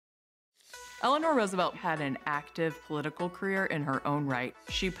Eleanor Roosevelt had an active political career in her own right.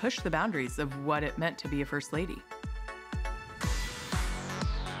 She pushed the boundaries of what it meant to be a first lady.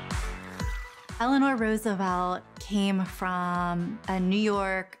 Eleanor Roosevelt came from a New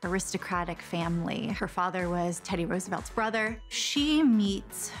York aristocratic family. Her father was Teddy Roosevelt's brother. She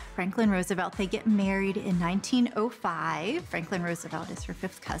meets Franklin Roosevelt. They get married in 1905. Franklin Roosevelt is her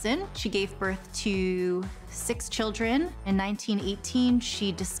fifth cousin. She gave birth to 6 children. In 1918,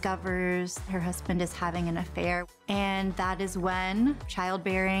 she discovers her husband is having an affair. And that is when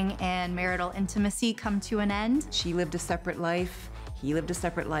childbearing and marital intimacy come to an end. She lived a separate life. He lived a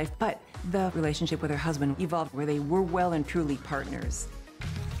separate life, but the relationship with her husband evolved where they were well and truly partners.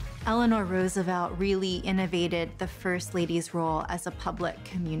 Eleanor Roosevelt really innovated the First Lady's role as a public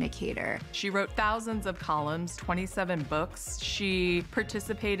communicator. She wrote thousands of columns, 27 books. She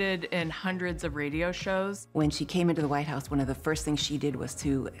participated in hundreds of radio shows. When she came into the White House, one of the first things she did was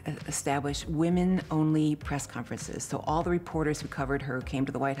to establish women-only press conferences. So all the reporters who covered her, who came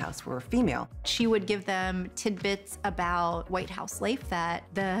to the White House, were female. She would give them tidbits about White House life that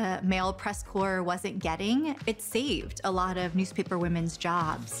the male press corps wasn't getting. It saved a lot of newspaper women's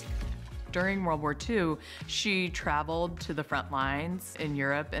jobs. During World War II, she traveled to the front lines in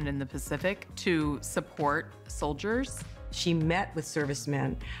Europe and in the Pacific to support soldiers. She met with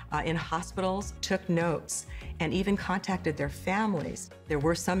servicemen in hospitals, took notes, and even contacted their families. There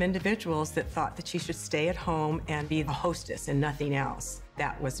were some individuals that thought that she should stay at home and be the hostess and nothing else.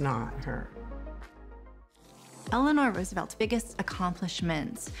 That was not her. Eleanor Roosevelt's biggest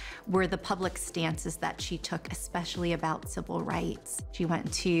accomplishments were the public stances that she took, especially about civil rights. She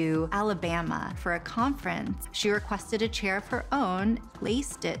went to Alabama for a conference. She requested a chair of her own,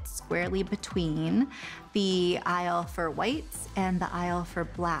 placed it squarely between the aisle for whites and the aisle for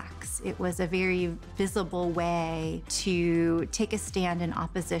blacks. It was a very visible way to take a stand in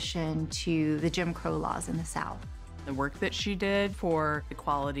opposition to the Jim Crow laws in the South. The work that she did for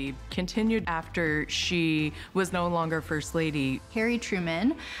equality continued after she was no longer First Lady. Harry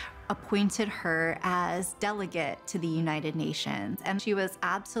Truman appointed her as delegate to the United Nations, and she was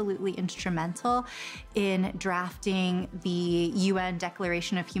absolutely instrumental in drafting the UN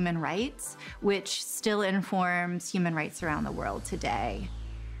Declaration of Human Rights, which still informs human rights around the world today.